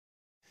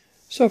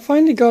So I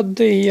finally got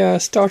the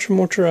starter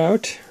motor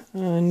out,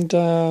 and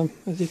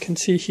as you can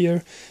see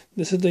here,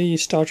 this is the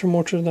starter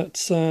motor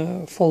that's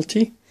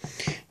faulty.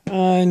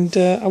 And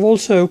I've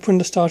also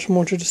opened the starter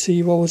motor to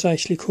see what was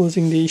actually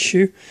causing the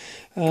issue.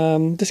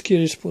 This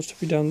gear is supposed to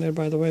be down there,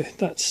 by the way.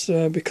 That's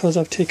because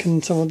I've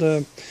taken some of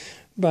the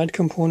bad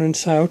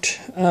components out.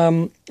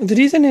 The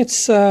reason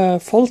it's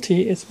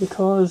faulty is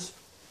because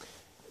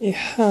it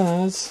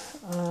has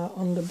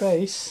on the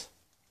base,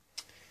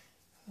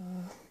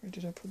 where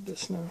did I put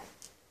this now?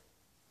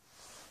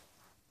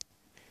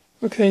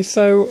 Okay,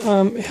 so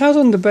it has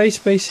on the base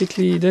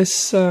basically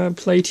this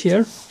plate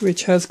here,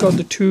 which has got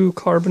the two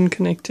carbon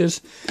connectors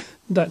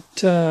that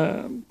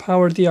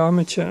power the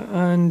armature,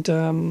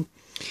 and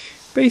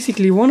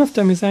basically one of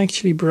them is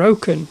actually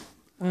broken,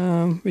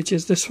 which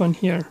is this one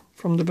here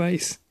from the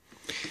base.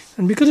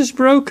 And because it's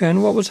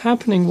broken, what was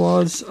happening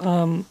was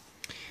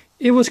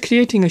it was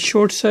creating a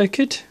short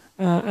circuit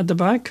at the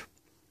back,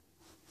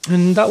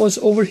 and that was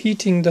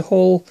overheating the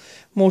whole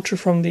motor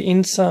from the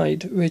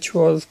inside, which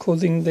was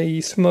causing the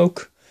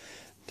smoke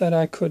that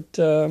I could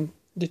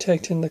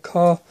detect in the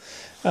car.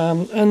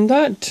 And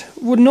that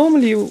would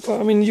normally,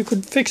 I mean, you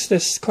could fix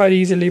this quite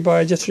easily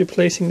by just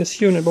replacing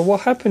this unit, but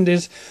what happened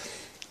is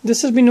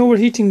this has been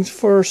overheating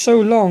for so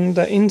long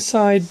that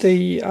inside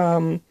the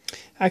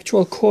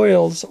actual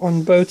coils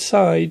on both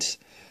sides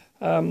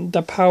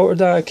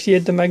that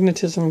create the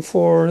magnetism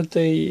for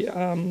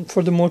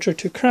the motor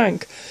to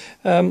crank,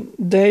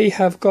 they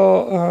have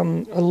got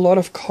a lot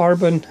of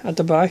carbon at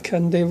the back,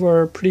 and they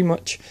were pretty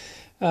much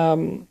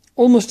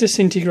almost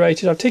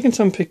disintegrated. I've taken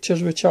some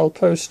pictures which I'll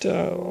post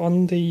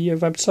on the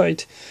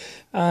website,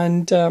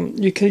 and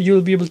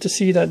you'll be able to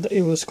see that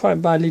it was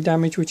quite badly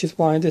damaged, which is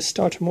why this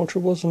starter motor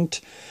wasn't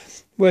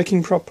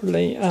working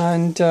properly,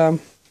 and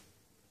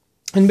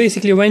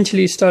basically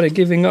eventually started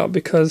giving up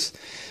because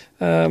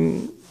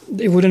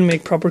it wouldn't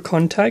make proper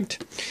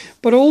contact.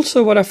 But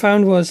also what I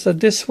found was that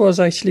this was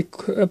actually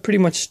pretty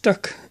much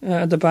stuck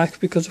at the back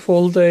because of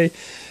all the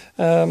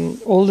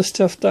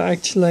stuff that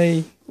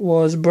actually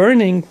was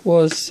burning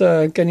was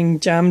getting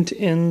jammed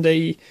in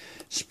the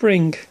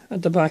spring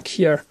at the back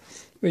here,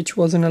 which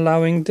wasn't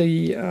allowing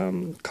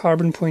the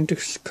carbon point to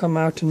come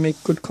out and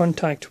make good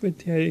contact with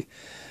the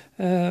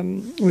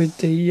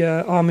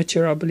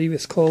armature, I believe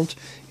it's called.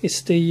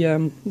 It's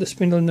the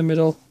spindle in the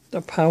middle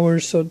that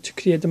powers, so to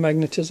create the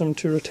magnetism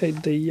to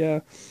rotate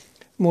the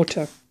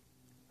motor.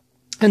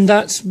 And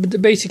that's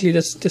basically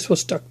this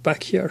was stuck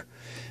back here,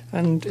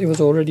 and it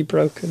was already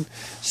broken.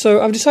 So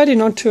I've decided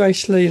not to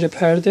actually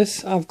repair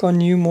this. I've got a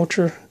new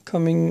motor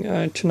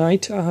coming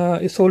tonight.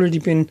 It's already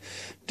been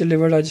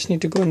delivered. I just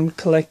need to go and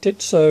collect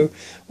it. So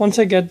once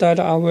I get that,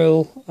 I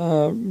will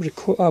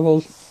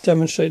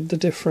demonstrate the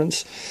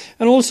difference.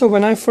 And also,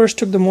 when I first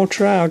took the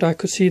motor out, I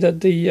could see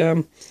that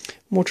the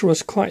motor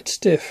was quite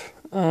stiff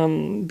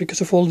because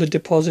of all the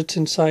deposits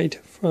inside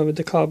with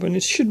the carbon.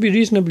 It should be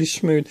reasonably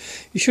smooth.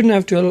 You shouldn't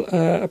have to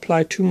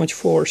apply too much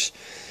force.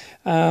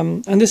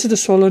 And this is the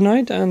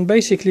solenoid, and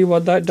basically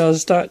what that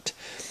does, that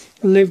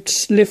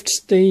lifts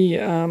the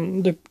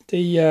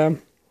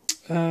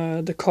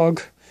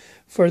cog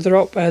further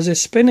up as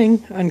it's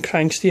spinning and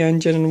cranks the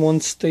engine, and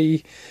once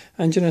the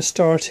engine is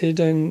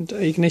started and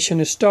ignition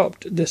is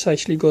stopped, this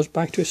actually goes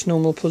back to its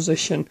normal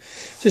position.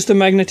 So it's the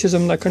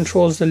magnetism that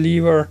controls the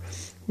lever,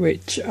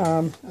 which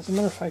as a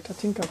matter of fact, I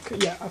think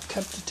I've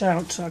kept it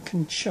out so I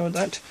can show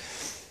that.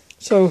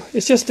 So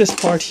it's just this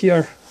part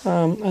here,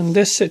 and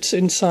this sits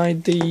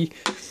inside the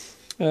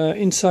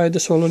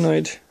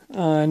solenoid,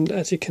 and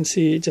as you can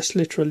see, it just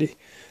literally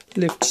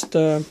lifts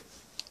the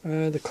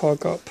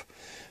cog up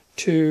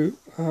to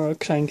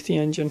crank the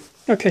engine.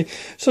 Okay,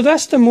 so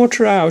that's the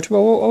motor out.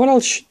 Well, what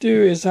I'll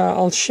do is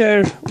I'll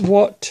share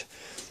what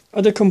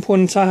other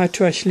components I had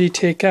to actually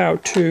take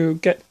out to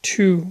get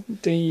to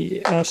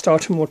the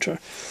starter motor.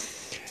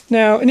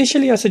 Now,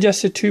 initially I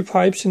suggested two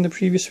pipes in the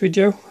previous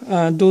video.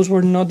 Those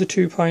were not the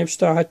two pipes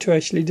that I had to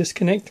actually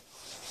disconnect.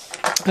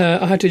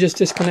 I had to just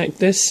disconnect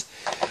this.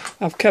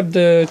 I've kept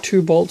the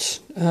two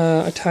bolts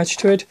attached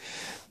to it.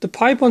 The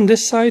pipe on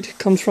this side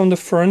comes from the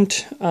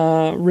front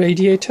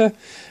radiator,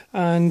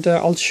 and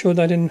I'll show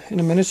that in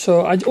a minute.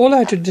 So all I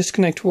had to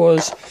disconnect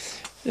was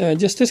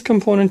just this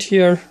component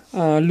here,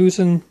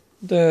 loosen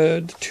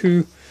the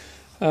two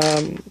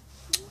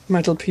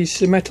metal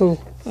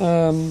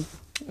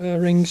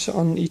rings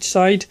on each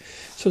side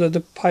so that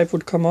the pipe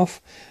would come off,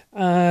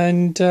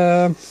 and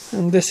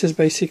this is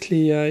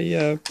basically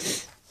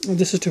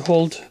this is to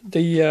hold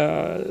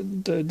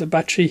the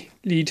battery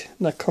lead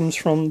that comes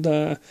from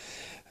the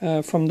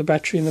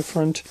battery in the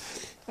front,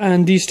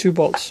 and these two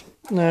bolts.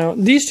 Now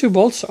these two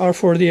bolts are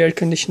for the air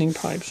conditioning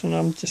pipes, and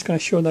I'm just going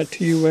to show that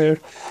to you where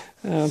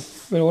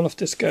all of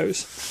this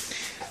goes.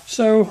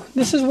 So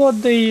this is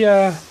what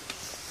the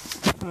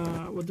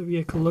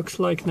vehicle looks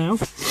like now.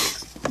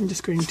 I'm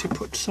just going to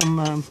put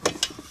some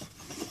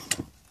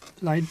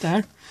light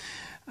there,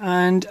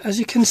 and as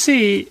you can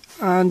see,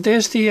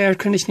 there's the air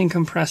conditioning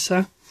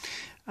compressor,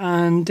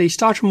 and the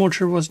starter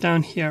motor was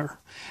down here.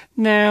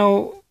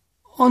 Now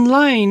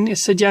online it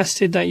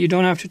suggested that you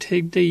don't have to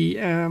take the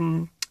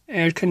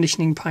air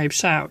conditioning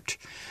pipes out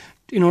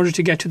in order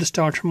to get to the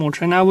starter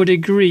motor, and I would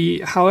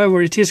agree.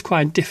 However, it is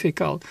quite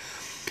difficult.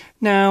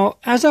 Now,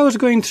 as I was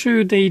going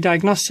through the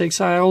diagnostics,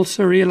 I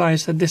also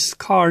realized that this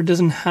car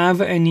doesn't have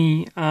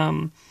any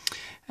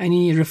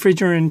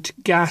refrigerant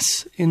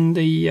gas in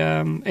the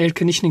air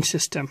conditioning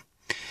system.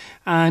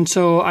 And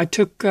so I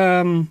took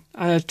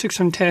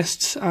some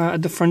tests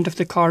at the front of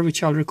the car,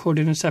 which I'll record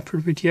in a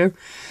separate video.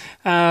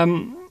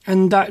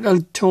 And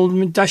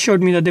that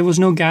showed me that there was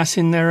no gas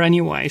in there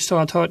anyway. So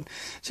I thought,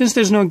 since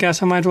there's no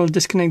gas, I might as well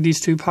disconnect these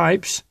two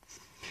pipes.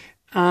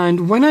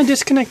 And when I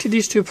disconnected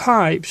these two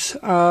pipes,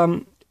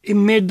 it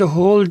made the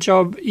whole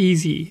job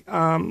easy,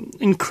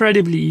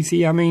 incredibly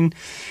easy. I mean,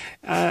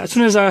 as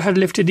soon as I had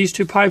lifted these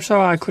two pipes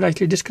out, I could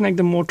actually disconnect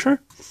the motor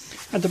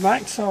at the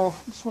back. So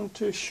I just want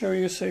to show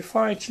you. So if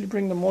I actually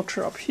bring the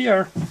motor up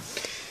here,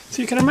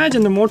 so you can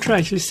imagine the motor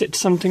actually sits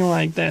something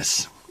like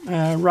this,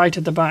 right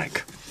at the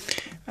back.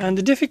 And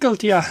the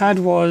difficulty I had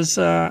was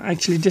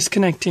actually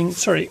disconnecting.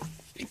 Sorry,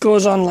 it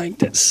goes on like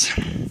this.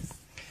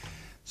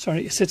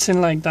 Sorry, it sits in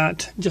like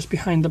that, just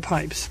behind the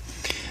pipes.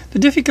 The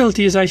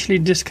difficulty is actually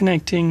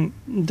disconnecting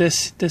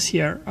this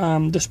here,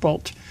 this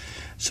bolt,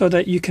 so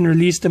that you can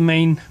release the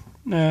main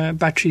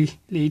battery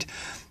lead.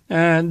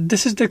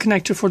 This is the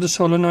connector for the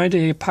solenoid.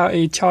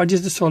 It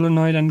charges the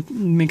solenoid and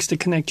makes the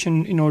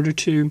connection in order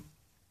to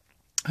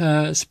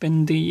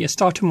spin the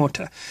starter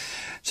motor.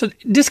 So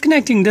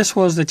disconnecting this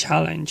was the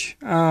challenge,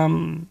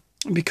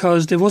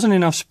 because there wasn't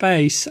enough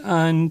space.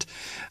 And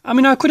I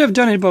mean, I could have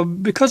done it, but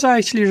because I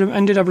actually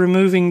ended up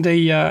removing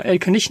the air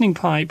conditioning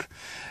pipe,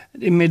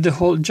 it made the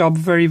whole job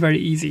very, very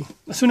easy.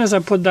 As soon as I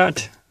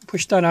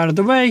pushed that out of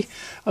the way,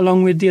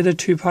 along with the other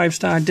two pipes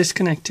that I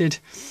disconnected,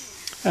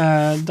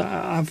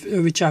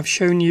 which I've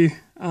shown you,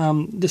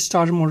 the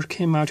starter motor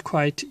came out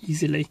quite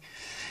easily.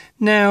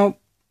 Now,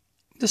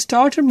 the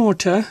starter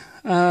motor,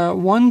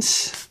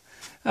 once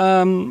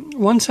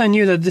I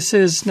knew that this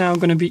is now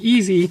going to be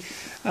easy,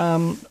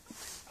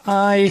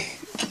 I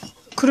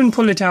couldn't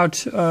pull it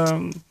out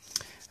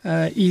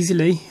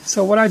easily.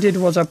 So what I did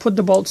was I put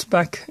the bolts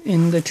back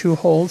in the two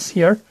holes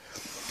here.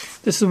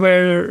 This is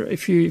where,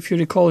 if you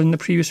recall in the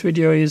previous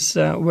video, is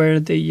where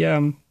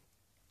the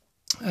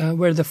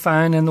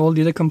fan and all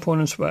the other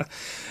components were.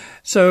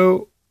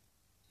 So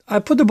I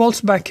put the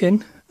bolts back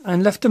in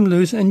and left them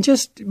loose, and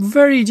just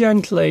very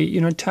gently,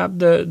 tap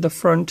the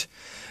front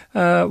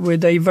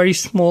with a very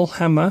small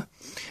hammer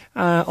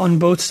on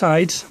both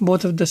sides,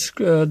 both of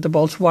the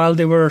bolts, while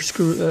they were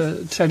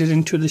threaded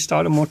into the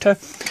starter motor.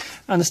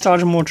 And the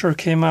starter motor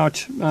came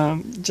out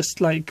just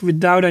like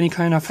without any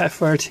kind of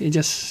effort. It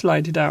just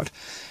slided out.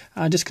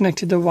 I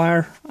disconnected the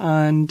wire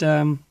and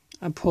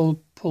I pulled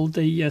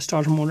the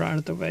starter motor out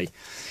of the way.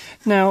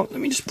 Now let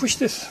me just put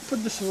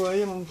this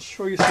away and I'll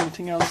show you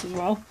something else as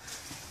well,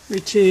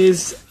 which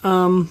is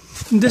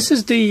this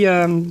is the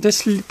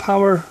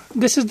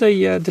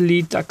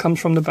lead that comes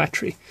from the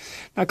battery.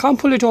 Now, I can't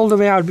pull it all the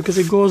way out because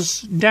it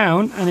goes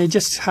down and it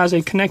just has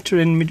a connector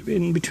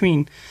in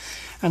between,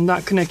 and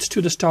that connects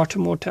to the starter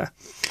motor.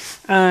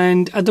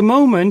 And at the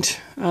moment,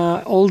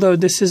 although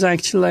this is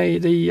actually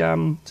the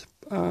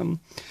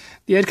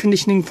air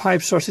conditioning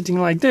pipes are sitting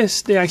like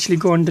this, they actually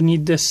go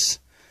underneath this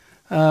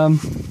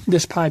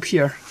this pipe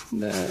here,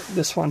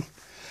 this one.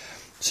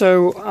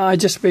 So I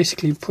just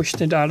basically pushed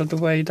it out of the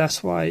way.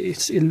 That's why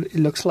it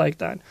looks like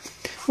that.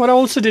 What I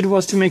also did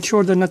was to make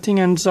sure that nothing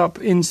ends up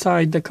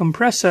inside the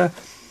compressor.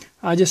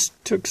 I just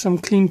took some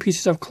clean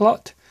pieces of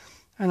cloth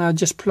and I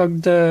just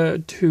plugged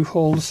the two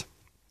holes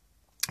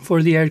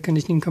for the air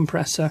conditioning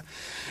compressor.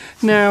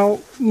 Now,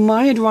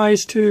 my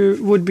advice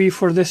would be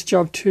for this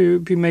job to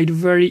be made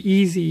very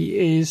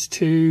easy is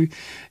to,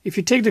 if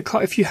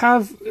you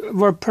have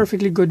a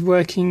perfectly good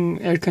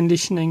working air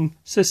conditioning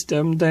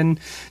system, then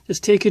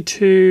just take it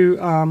to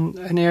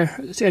an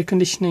air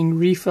conditioning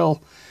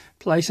refill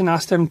place and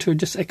ask them to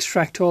just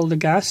extract all the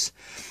gas.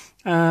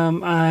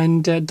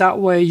 And that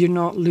way you're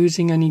not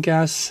losing any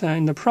gas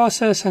in the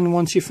process. And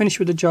once you finish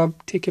with the job,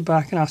 take it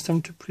back and ask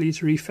them to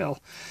please refill.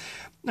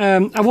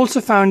 I've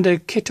also found a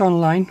kit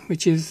online,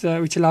 which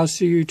allows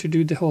you to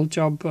do the whole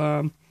job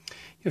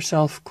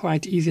yourself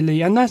quite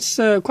easily, and that's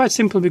quite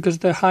simple because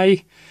the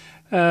high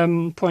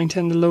point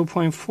and the low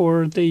point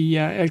for the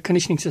air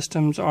conditioning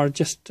systems are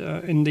just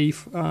in the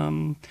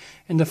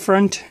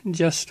front.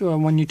 Just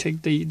when you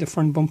take the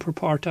front bumper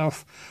part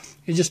off,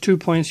 it's just 2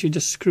 points. You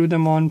just screw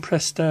them on,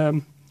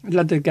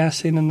 let the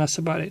gas in, and that's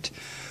about it.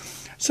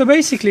 So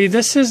basically,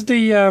 this is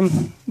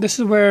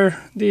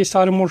where the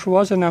starter motor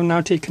was, and I've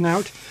now taken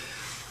out.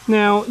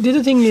 Now, the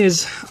other thing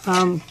is,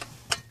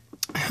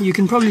 you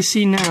can probably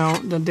see now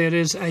that there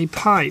is a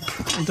pipe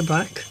at the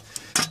back.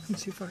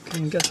 Let's see if I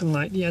can get some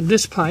light. Yeah,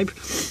 this pipe.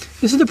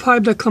 This is the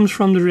pipe that comes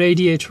from the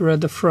radiator at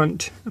the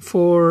front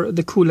for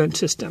the coolant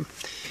system.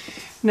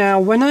 Now,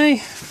 when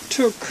I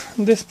took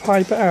this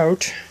pipe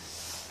out,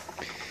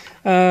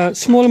 a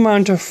small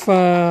amount of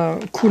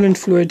coolant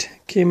fluid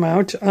came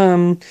out,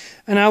 and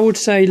I would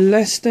say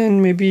less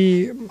than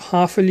maybe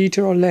half a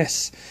liter or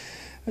less.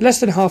 less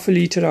than half a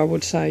litre, I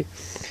would say.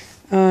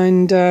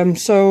 And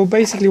so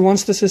basically,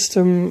 once the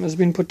system has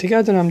been put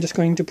together, I'm just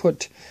going to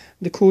put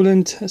the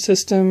coolant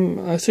system,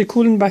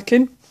 coolant back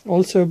in.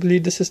 Also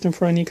bleed the system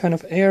for any kind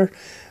of air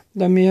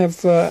that may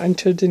have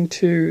entered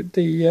into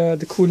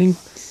the cooling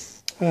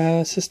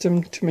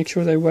system to make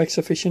sure they work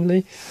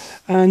sufficiently.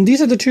 And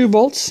these are the two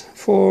bolts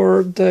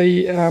for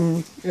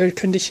the air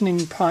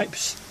conditioning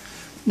pipes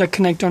that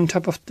connect on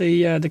top of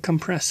the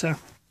compressor.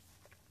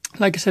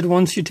 Like I said,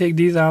 once you take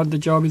these out, the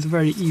job is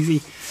very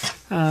easy.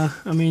 I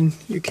mean,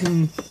 you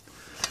can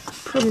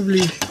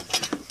probably,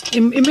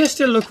 it may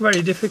still look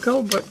very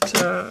difficult, but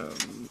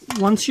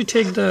once you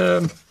take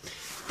the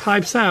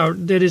pipes out,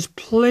 there is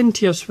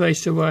plenty of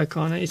space to work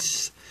on.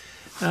 It's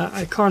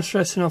I can't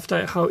stress enough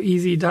that how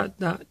easy that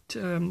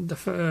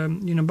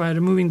you know, by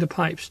removing the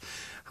pipes,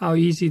 how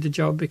easy the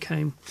job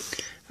became.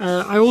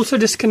 I also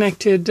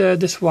disconnected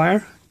this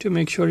wire to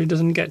make sure it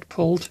doesn't get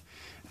pulled.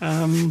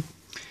 And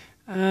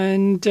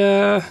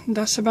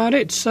that's about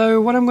it. So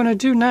what I'm going to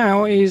do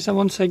now is,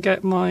 once I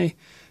get my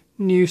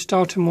new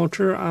starter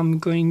motor, I'm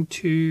going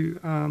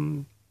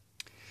to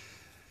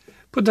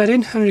put that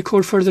in and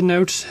record further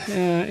notes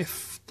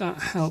if that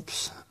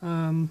helps.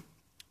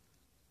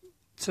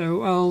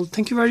 So I'll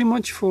thank you very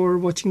much for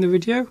watching the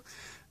video,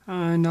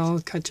 and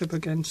I'll catch up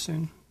again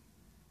soon.